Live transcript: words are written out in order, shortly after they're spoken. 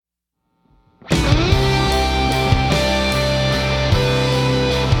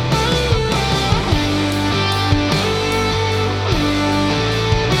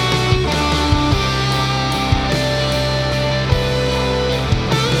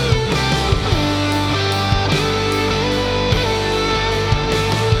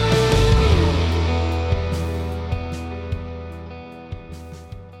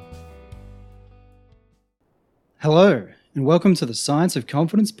Hello, and welcome to the Science of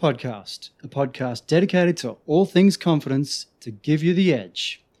Confidence podcast, a podcast dedicated to all things confidence to give you the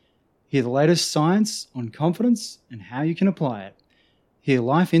edge. Hear the latest science on confidence and how you can apply it. Hear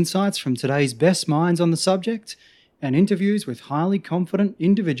life insights from today's best minds on the subject and interviews with highly confident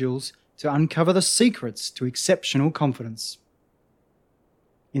individuals to uncover the secrets to exceptional confidence.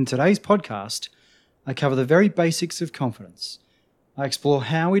 In today's podcast, I cover the very basics of confidence. I explore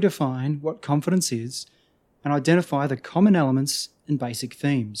how we define what confidence is and identify the common elements and basic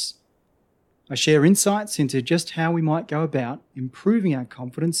themes. I share insights into just how we might go about improving our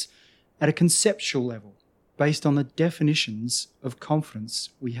confidence at a conceptual level based on the definitions of confidence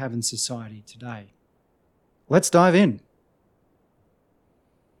we have in society today. Let's dive in.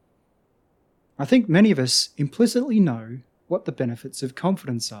 I think many of us implicitly know what the benefits of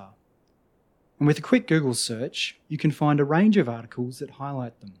confidence are. And with a quick Google search, you can find a range of articles that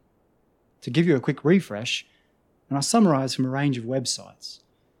highlight them. To give you a quick refresh, and I summarise from a range of websites,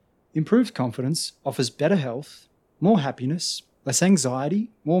 improved confidence offers better health, more happiness, less anxiety,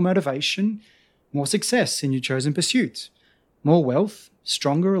 more motivation, more success in your chosen pursuit, more wealth,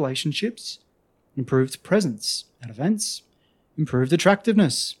 stronger relationships, improved presence at events, improved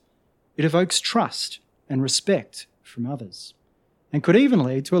attractiveness. It evokes trust and respect from others, and could even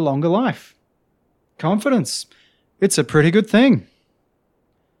lead to a longer life. Confidence, it's a pretty good thing.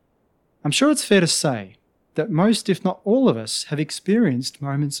 I'm sure it's fair to say that most, if not all of us, have experienced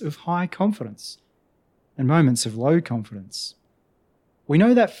moments of high confidence and moments of low confidence. We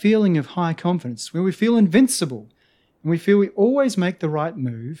know that feeling of high confidence where we feel invincible and we feel we always make the right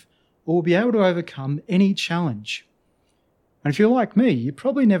move or will be able to overcome any challenge. And if you're like me, you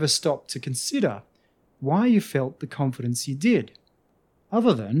probably never stopped to consider why you felt the confidence you did,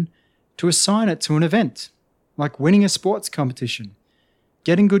 other than to assign it to an event, like winning a sports competition,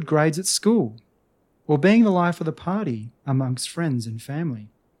 getting good grades at school, or being the life of the party amongst friends and family.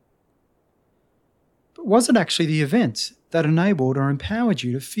 But was it actually the event that enabled or empowered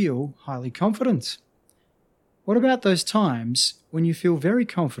you to feel highly confident? What about those times when you feel very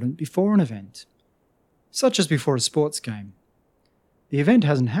confident before an event, such as before a sports game? The event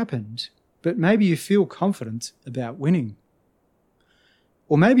hasn't happened, but maybe you feel confident about winning.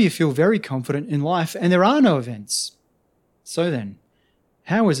 Or maybe you feel very confident in life and there are no events. So then,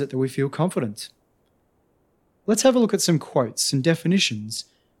 how is it that we feel confident? Let's have a look at some quotes and definitions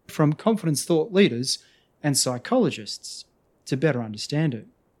from confidence thought leaders and psychologists to better understand it.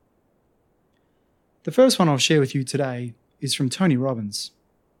 The first one I'll share with you today is from Tony Robbins.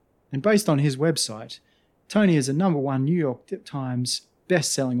 And based on his website, Tony is a #1 New York Times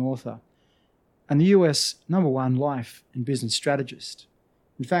best-selling author and the US #1 life and business strategist.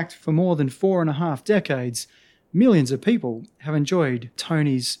 In fact, for more than 4.5 decades, millions of people have enjoyed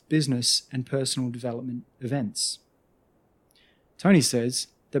Tony's business and personal development events. Tony says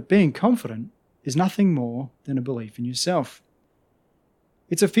that being confident is nothing more than a belief in yourself.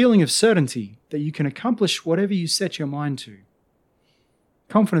 It's a feeling of certainty that you can accomplish whatever you set your mind to.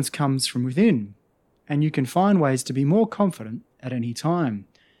 Confidence comes from within, and you can find ways to be more confident at any time.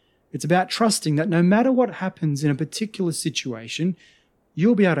 It's about trusting that no matter what happens in a particular situation,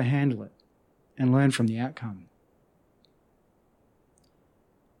 you'll be able to handle it and learn from the outcome.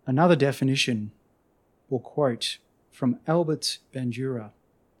 Another definition or quote from Albert Bandura,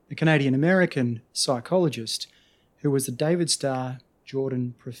 a Canadian-American psychologist who was the David Starr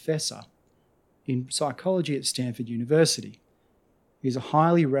Jordan Professor in psychology at Stanford University. He's a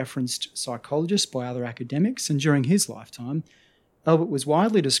highly referenced psychologist by other academics, and during his lifetime, Albert was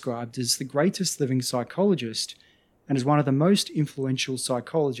widely described as the greatest living psychologist and as one of the most influential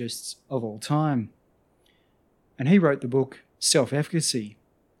psychologists of all time. And he wrote the book Self-Efficacy,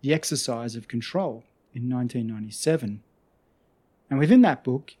 The Exercise of Control in 1997. And within that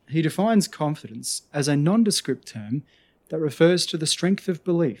book, he defines confidence as a nondescript term that refers to the strength of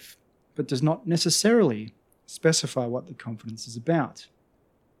belief, but does not necessarily specify what the confidence is about.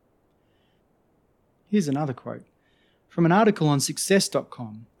 Here's another quote from an article on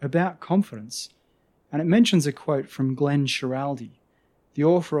success.com about confidence, and it mentions a quote from Glenn Schiraldi, the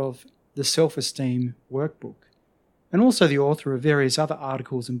author of the Self-Esteem Workbook, and also the author of various other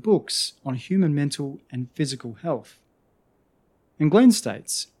articles and books on human mental and physical health. And Glenn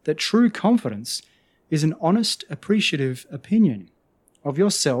states that true confidence is an honest, appreciative opinion of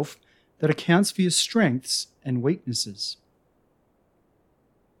yourself that accounts for your strengths and weaknesses.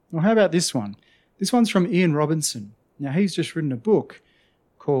 Well, how about this one? This one's from Ian Robinson. Now, he's just written a book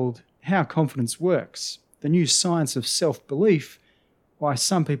called How Confidence Works, The New Science of Self-Belief, Why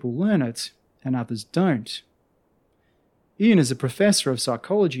Some People Learn It and Others Don't. Ian is a professor of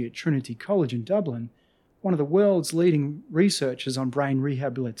psychology at Trinity College in Dublin, one of the world's leading researchers on brain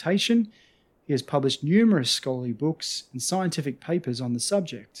rehabilitation. He has published numerous scholarly books and scientific papers on the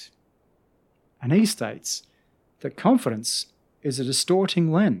subject. And he states that confidence is a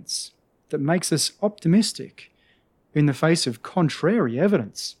distorting lens that makes us optimistic in the face of contrary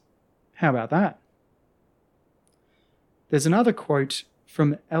evidence. How about that? There's another quote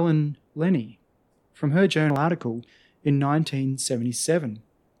from Ellen Lenny from her journal article in 1977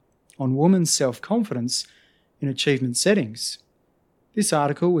 on women's self-confidence in achievement settings. This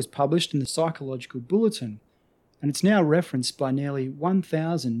article was published in the Psychological Bulletin, and it's now referenced by nearly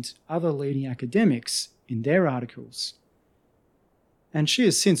 1,000 other leading academics in their articles. And she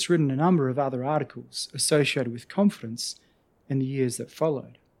has since written a number of other articles associated with confidence in the years that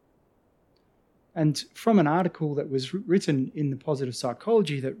followed. And from an article that was written in the Positive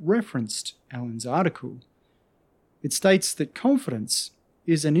Psychology that referenced Ellen's article, it states that confidence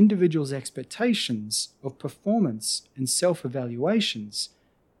is an individual's expectations of performance and self-evaluations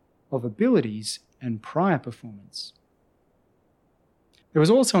of abilities and prior performance. There was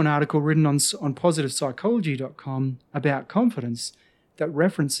also an article written on positivepsychology.com about confidence that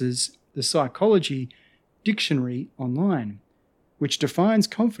references the Psychology Dictionary online, which defines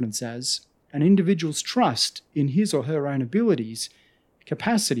confidence as an individual's trust in his or her own abilities,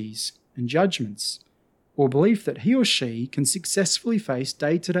 capacities, and judgments, or belief that he or she can successfully face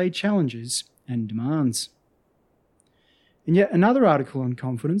day-to-day challenges and demands. In yet another article on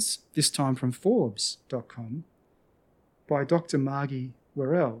confidence, this time from Forbes.com, by Dr. Margie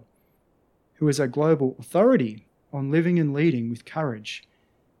Worrell, who is a global authority on living and leading with courage,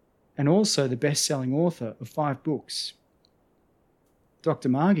 and also the best-selling author of 5 books. Dr.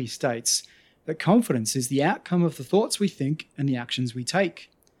 Margie states that confidence is the outcome of the thoughts we think and the actions we take.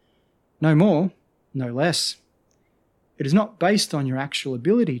 No more, no less. It is not based on your actual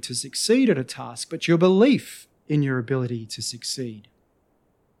ability to succeed at a task, but your belief in your ability to succeed.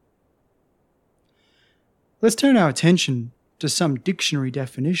 Let's turn our attention to some dictionary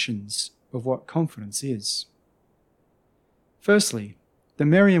definitions of what confidence is. Firstly, the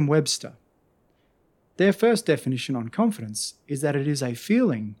Merriam-Webster. Their first definition on confidence is that it is a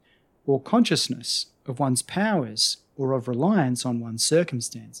feeling or consciousness of one's powers or of reliance on one's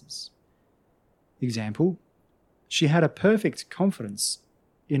circumstances. Example, she had a perfect confidence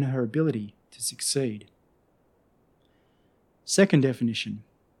in her ability to succeed. Second definition,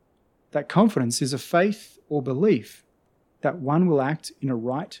 that confidence is a faith or belief that one will act in a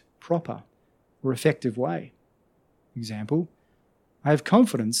right, proper, or effective way. Example, I have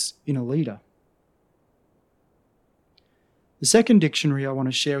confidence in a leader. The second dictionary I want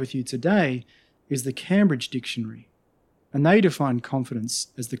to share with you today is the Cambridge Dictionary, and they define confidence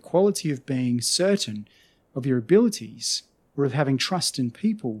as the quality of being certain of your abilities or of having trust in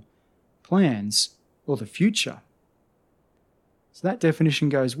people, plans, or the future. So that definition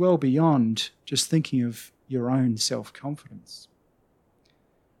goes well beyond just thinking of your own self-confidence.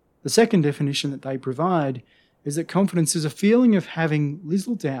 The second definition that they provide is that confidence is a feeling of having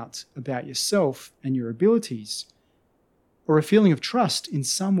little doubt about yourself and your abilities, or a feeling of trust in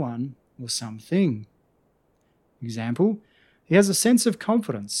someone or something. Example, he has a sense of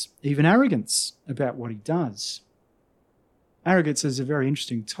confidence, even arrogance, about what he does. Arrogance is a very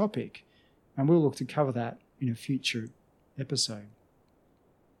interesting topic, and we'll look to cover that in a future episode.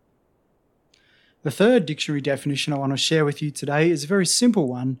 The third dictionary definition I want to share with you today is a very simple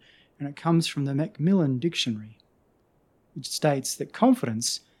one, and it comes from the Macmillan Dictionary, which states that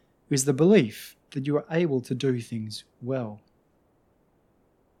confidence is the belief that you are able to do things well.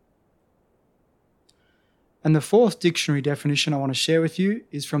 And the fourth dictionary definition I want to share with you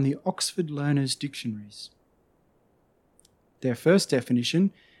is from the Oxford Learners' Dictionaries. Their first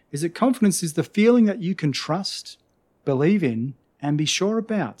definition is that confidence is the feeling that you can trust, believe in, and be sure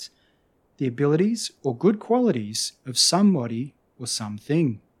about the abilities or good qualities of somebody or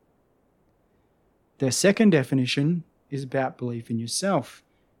something. Their second definition is about belief in yourself,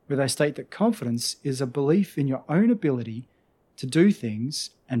 where they state that confidence is a belief in your own ability to do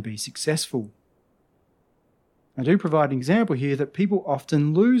things and be successful. I do provide an example here that people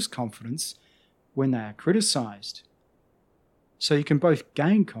often lose confidence when they are criticised. So you can both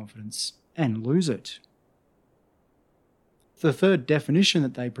gain confidence and lose it. The third definition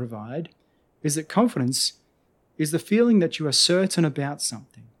that they provide is that confidence is the feeling that you are certain about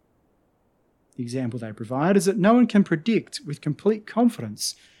something. The example they provide is that no one can predict with complete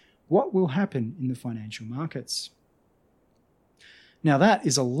confidence what will happen in the financial markets. Now that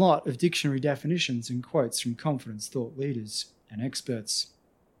is a lot of dictionary definitions and quotes from confidence thought leaders and experts.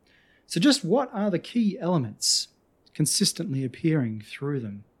 So just what are the key elements consistently appearing through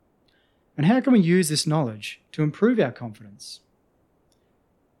them? And how can we use this knowledge to improve our confidence?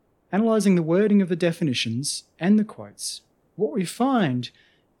 Analysing the wording of the definitions and the quotes, what we find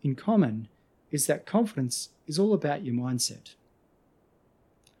in common is that confidence is all about your mindset.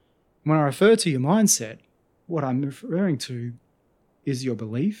 When I refer to your mindset, what I'm referring to is your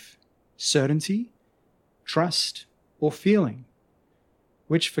belief, certainty, trust, or feeling,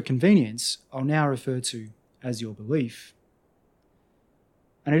 which for convenience I'll now refer to as your belief.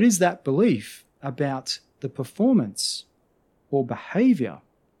 And it is that belief about the performance or behaviour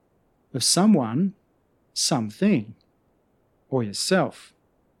of someone, something, or yourself.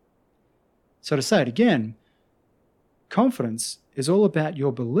 So to say it again, confidence is all about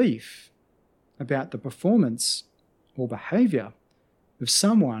your belief about the performance or behaviour of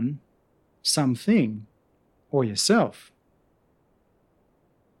someone, something, or yourself.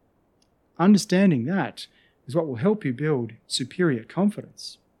 Understanding that is what will help you build superior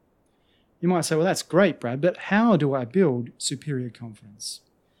confidence. You might say, well, that's great, Brad, but how do I build superior confidence?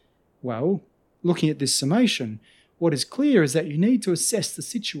 Well, looking at this summation, what is clear is that you need to assess the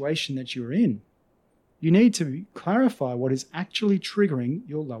situation that you're in. You need to clarify what is actually triggering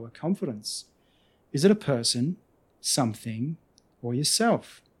your lower confidence. Is it a person, something, or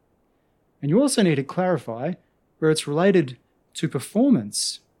yourself? And you also need to clarify where it's related to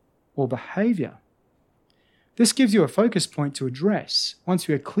performance or behaviour. This gives you a focus point to address. Once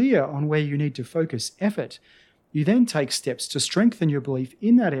you are clear on where you need to focus effort, you then take steps to strengthen your belief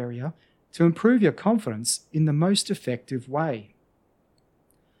in that area to improve your confidence in the most effective way.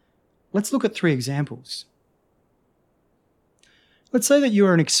 Let's look at 3 examples. Let's say that you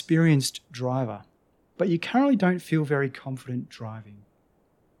are an experienced driver, but you currently don't feel very confident driving.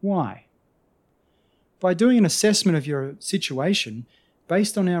 Why? By doing an assessment of your situation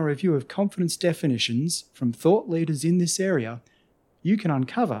based on our review of confidence definitions from thought leaders in this area, you can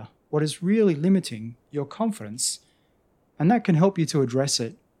uncover what is really limiting your confidence, and that can help you to address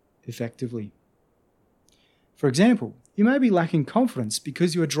it effectively. For example, you may be lacking confidence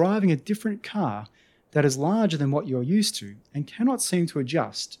because you are driving a different car that is larger than what you're used to and cannot seem to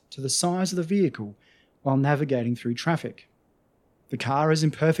adjust to the size of the vehicle while navigating through traffic. The car is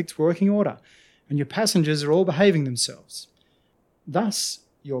in perfect working order and your passengers are all behaving themselves. Thus,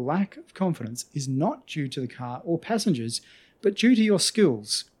 your lack of confidence is not due to the car or passengers, but due to your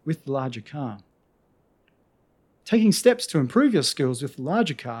skills with the larger car. Taking steps to improve your skills with the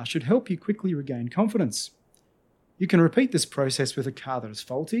larger car should help you quickly regain confidence. You can repeat this process with a car that is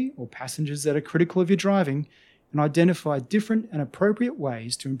faulty or passengers that are critical of your driving and identify different and appropriate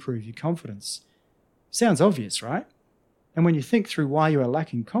ways to improve your confidence. Sounds obvious, right? And when you think through why you are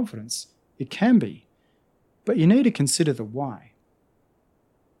lacking confidence, it can be, but you need to consider the why.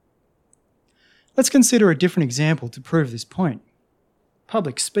 Let's consider a different example to prove this point.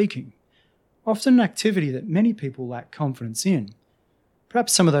 Public speaking, often an activity that many people lack confidence in.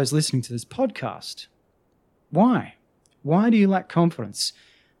 Perhaps some of those listening to this podcast. Why? Why do you lack confidence?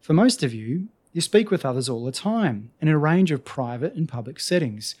 For most of you, you speak with others all the time and in a range of private and public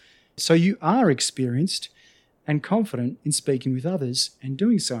settings. So you are experienced and confident in speaking with others and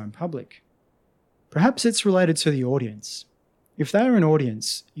doing so in public. Perhaps it's related to the audience. If they are an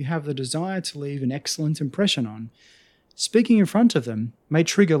audience you have the desire to leave an excellent impression on, speaking in front of them may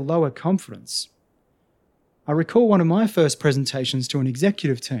trigger lower confidence. I recall one of my first presentations to an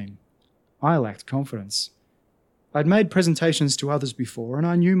executive team. I lacked confidence. I'd made presentations to others before and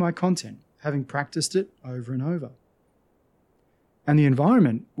I knew my content, having practiced it over and over. And the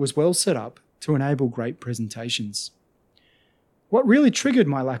environment was well set up to enable great presentations. What really triggered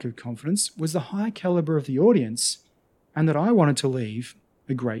my lack of confidence was the high calibre of the audience and that I wanted to leave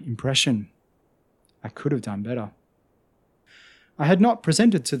a great impression. I could have done better. I had not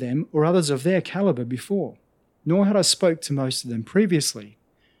presented to them or others of their calibre before, nor had I spoke to most of them previously.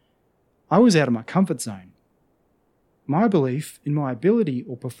 I was out of my comfort zone. My belief in my ability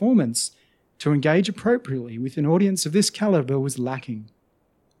or performance to engage appropriately with an audience of this calibre was lacking.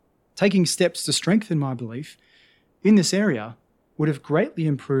 Taking steps to strengthen my belief in this area would have greatly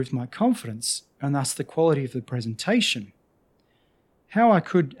improved my confidence and thus the quality of the presentation. How I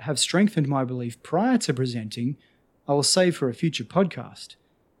could have strengthened my belief prior to presenting, I will save for a future podcast.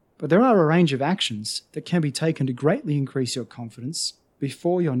 But there are a range of actions that can be taken to greatly increase your confidence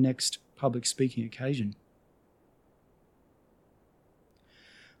before your next public speaking occasion.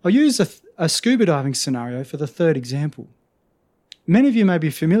 I'll use a scuba diving scenario for the third example. Many of you may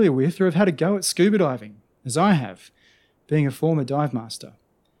be familiar with or have had a go at scuba diving, as I have, being a former dive master.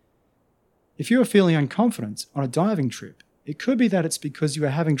 If you are feeling unconfident on a diving trip, it could be that it's because you are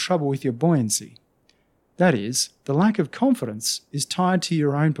having trouble with your buoyancy. That is, the lack of confidence is tied to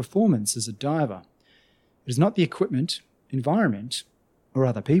your own performance as a diver. It is not the equipment, environment, or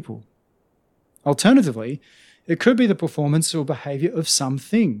other people. Alternatively, it could be the performance or behaviour of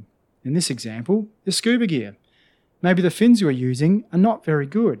something. In this example, the scuba gear. Maybe the fins you are using are not very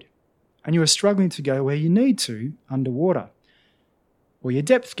good, and you are struggling to go where you need to underwater. Or your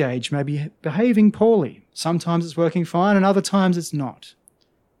depth gauge may be behaving poorly. Sometimes it's working fine and other times it's not.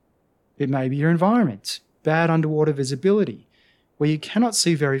 It may be your environment, bad underwater visibility, where you cannot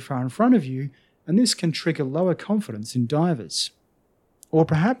see very far in front of you, and this can trigger lower confidence in divers. Or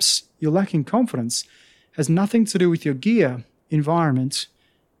perhaps your lacking confidence has nothing to do with your gear, environment,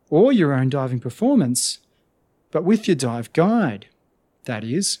 or your own diving performance, but with your dive guide, that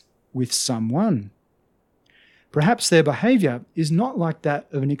is, with someone. Perhaps their behaviour is not like that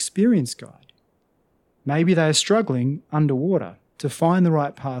of an experienced guide. Maybe they are struggling underwater to find the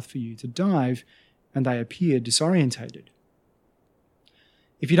right path for you to dive, and they appear disorientated.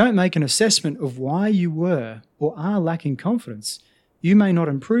 If you don't make an assessment of why you were or are lacking confidence, you may not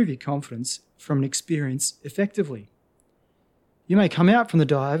improve your confidence from an experience effectively. You may come out from the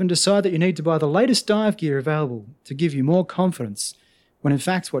dive and decide that you need to buy the latest dive gear available to give you more confidence, when in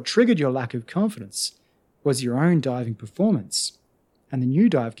fact what triggered your lack of confidence was your own diving performance, and the new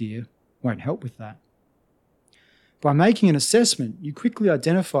dive gear won't help with that. By making an assessment, you quickly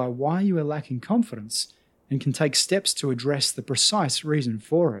identify why you are lacking confidence and can take steps to address the precise reason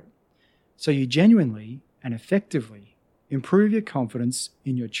for it, so you genuinely and effectively improve your confidence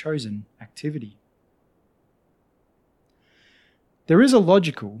in your chosen activity. There is a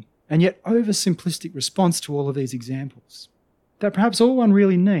logical and yet oversimplistic response to all of these examples, that perhaps all one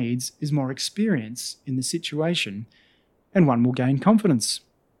really needs is more experience in the situation, and one will gain confidence.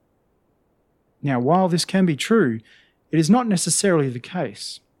 Now, while this can be true, it is not necessarily the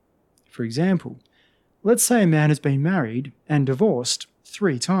case. For example, let's say a man has been married and divorced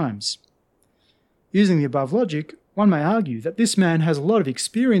 3 times. Using the above logic, one may argue that this man has a lot of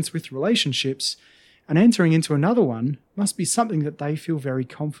experience with relationships, and entering into another one must be something that they feel very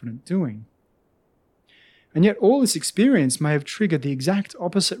confident doing. And yet all this experience may have triggered the exact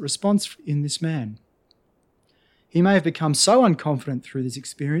opposite response in this man. He may have become so unconfident through this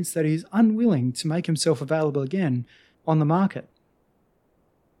experience that he is unwilling to make himself available again on the market.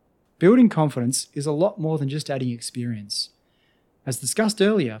 Building confidence is a lot more than just adding experience. As discussed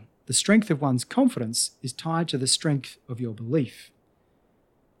earlier, the strength of one's confidence is tied to the strength of your belief.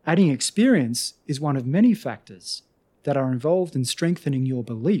 Adding experience is one of many factors that are involved in strengthening your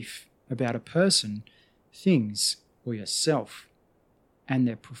belief about a person, things, or yourself, and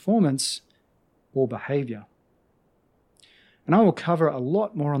their performance or behaviour. And I will cover a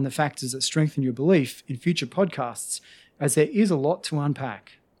lot more on the factors that strengthen your belief in future podcasts, as there is a lot to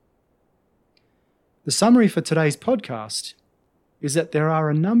unpack. The summary for today's podcast is that there are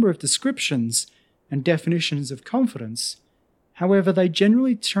a number of descriptions and definitions of confidence, however, they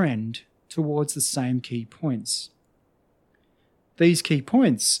generally trend towards the same key points. These key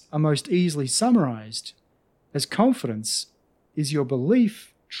points are most easily summarized as confidence is your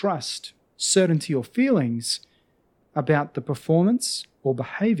belief, trust, certainty, or feelings about the performance or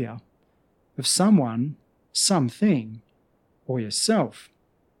behavior of someone, something, or yourself.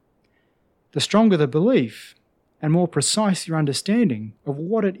 The stronger the belief and more precise your understanding of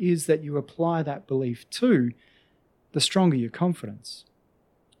what it is that you apply that belief to, the stronger your confidence.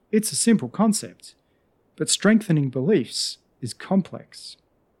 It's a simple concept, but strengthening beliefs is complex.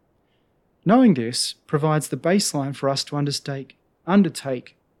 Knowing this provides the baseline for us to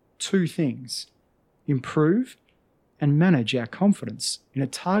undertake 2 things: improve and manage our confidence in a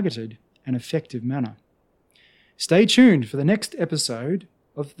targeted and effective manner. Stay tuned for the next episode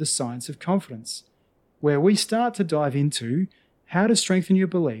of The Science of Confidence, where we start to dive into how to strengthen your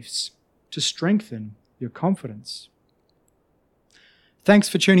beliefs to strengthen your confidence. Thanks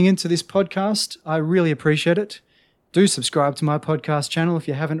for tuning into this podcast. I really appreciate it. Do subscribe to my podcast channel if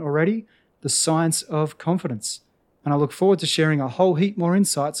you haven't already, The Science of Confidence. And I look forward to sharing a whole heap more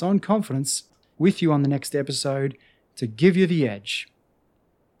insights on confidence with you on the next episode to give you the edge.